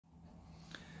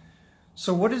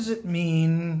So what does it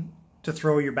mean to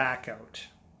throw your back out?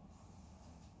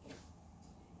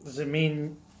 Does it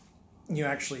mean you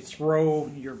actually throw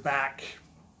your back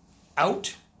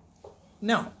out?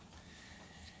 No.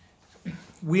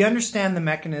 We understand the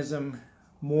mechanism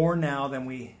more now than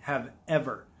we have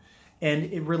ever. And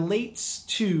it relates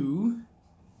to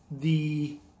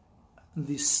the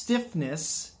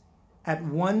stiffness at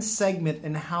one segment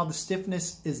and how the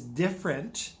stiffness is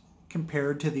different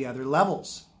compared to the other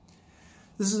levels.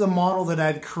 This is a model that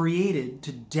I've created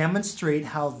to demonstrate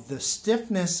how the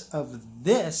stiffness of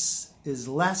this is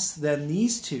less than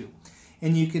these two.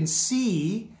 And you can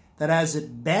see that as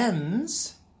it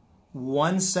bends,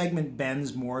 one segment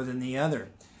bends more than the other.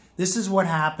 This is what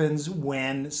happens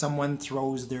when someone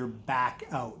throws their back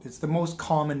out. It's the most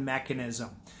common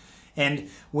mechanism. And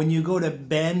when you go to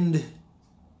bend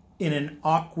in an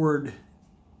awkward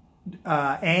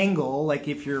angle, like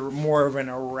if you're more of a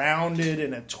rounded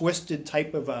and a twisted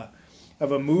type of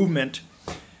a movement,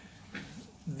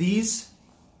 these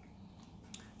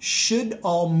should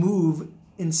all move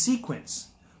in sequence.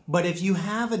 But if you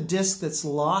have a disc that's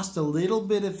lost a little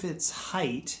bit of its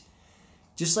height,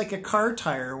 just like a car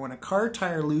tire, when a car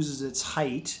tire loses its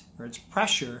height or its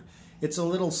pressure, it's a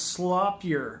little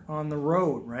sloppier on the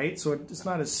road, right? So it's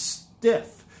not as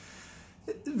stiff.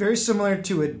 Very similar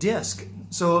to a disc.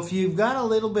 So if you've got a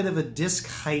little bit of a disc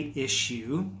height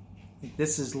issue, like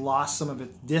this has lost some of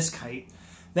its disc height,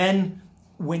 then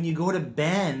when you go to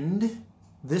bend,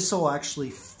 this will actually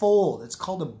fold. It's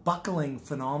called a buckling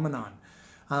phenomenon,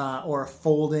 or a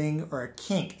folding or a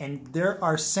kink. And there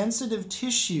are sensitive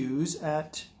tissues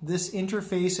at this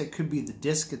interface. It could be the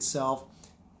disc itself.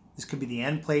 This could be the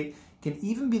end plate. It can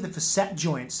even be the facet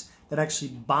joints that actually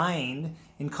bind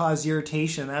and cause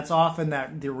irritation. That's often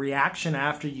the reaction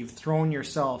after you've thrown your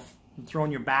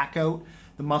back out.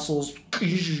 The muscles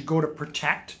go to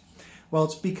protect. Well,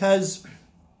 it's because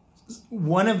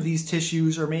one of these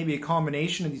tissues, or maybe a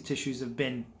combination of these tissues, have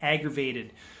been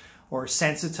aggravated or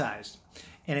sensitized.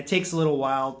 And it takes a little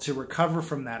while to recover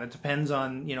from that. It depends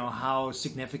on, how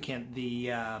significant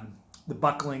the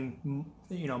buckling,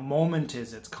 moment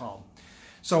is, it's called.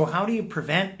 So how do you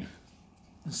prevent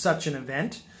such an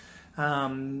event?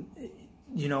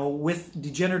 With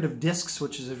degenerative discs,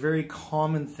 which is a very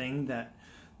common thing that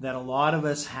a lot of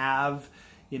us have,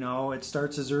 it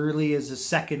starts as early as the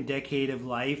second decade of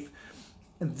life.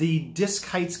 The disc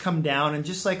heights come down, and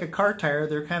just like a car tire,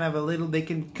 they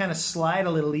can kind of slide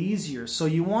a little easier. So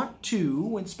you want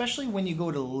to, especially when you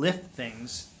go to lift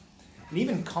things, and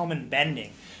even common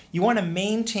bending, you want to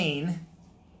maintain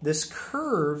this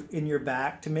curve in your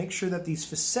back to make sure that these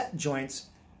facet joints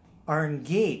are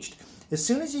engaged. As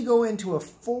soon as you go into a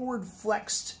forward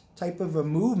flexed type of a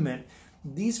movement,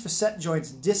 these facet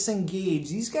joints disengage.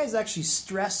 These guys actually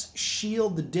stress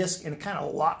shield the disc, and it kind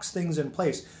of locks things in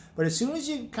place. But as soon as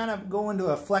you kind of go into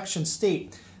a flexion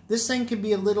state, this thing can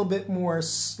be a little bit more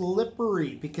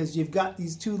slippery because you've got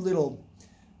these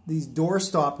these door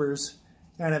stoppers,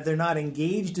 and if they're not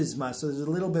engaged as much, so there's a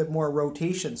little bit more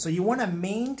rotation. So you want to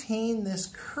maintain this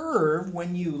curve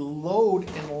when you load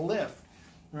and lift,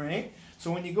 right? So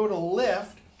when you go to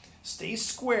lift, stay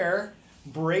square,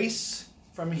 brace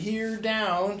from here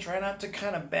down, try not to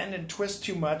kind of bend and twist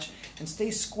too much, and stay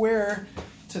square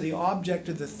to the object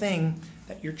of the thing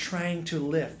that you're trying to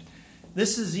lift.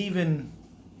 This is even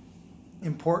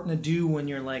important to do when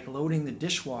you're like loading the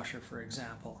dishwasher, for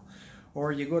example,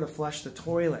 or you go to flush the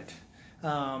toilet.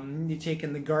 You're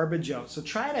taking the garbage out. So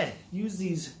try to use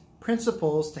these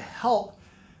principles to help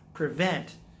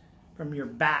prevent from your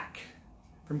back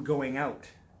from going out.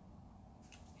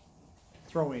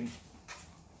 Throwing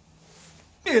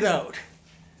it out.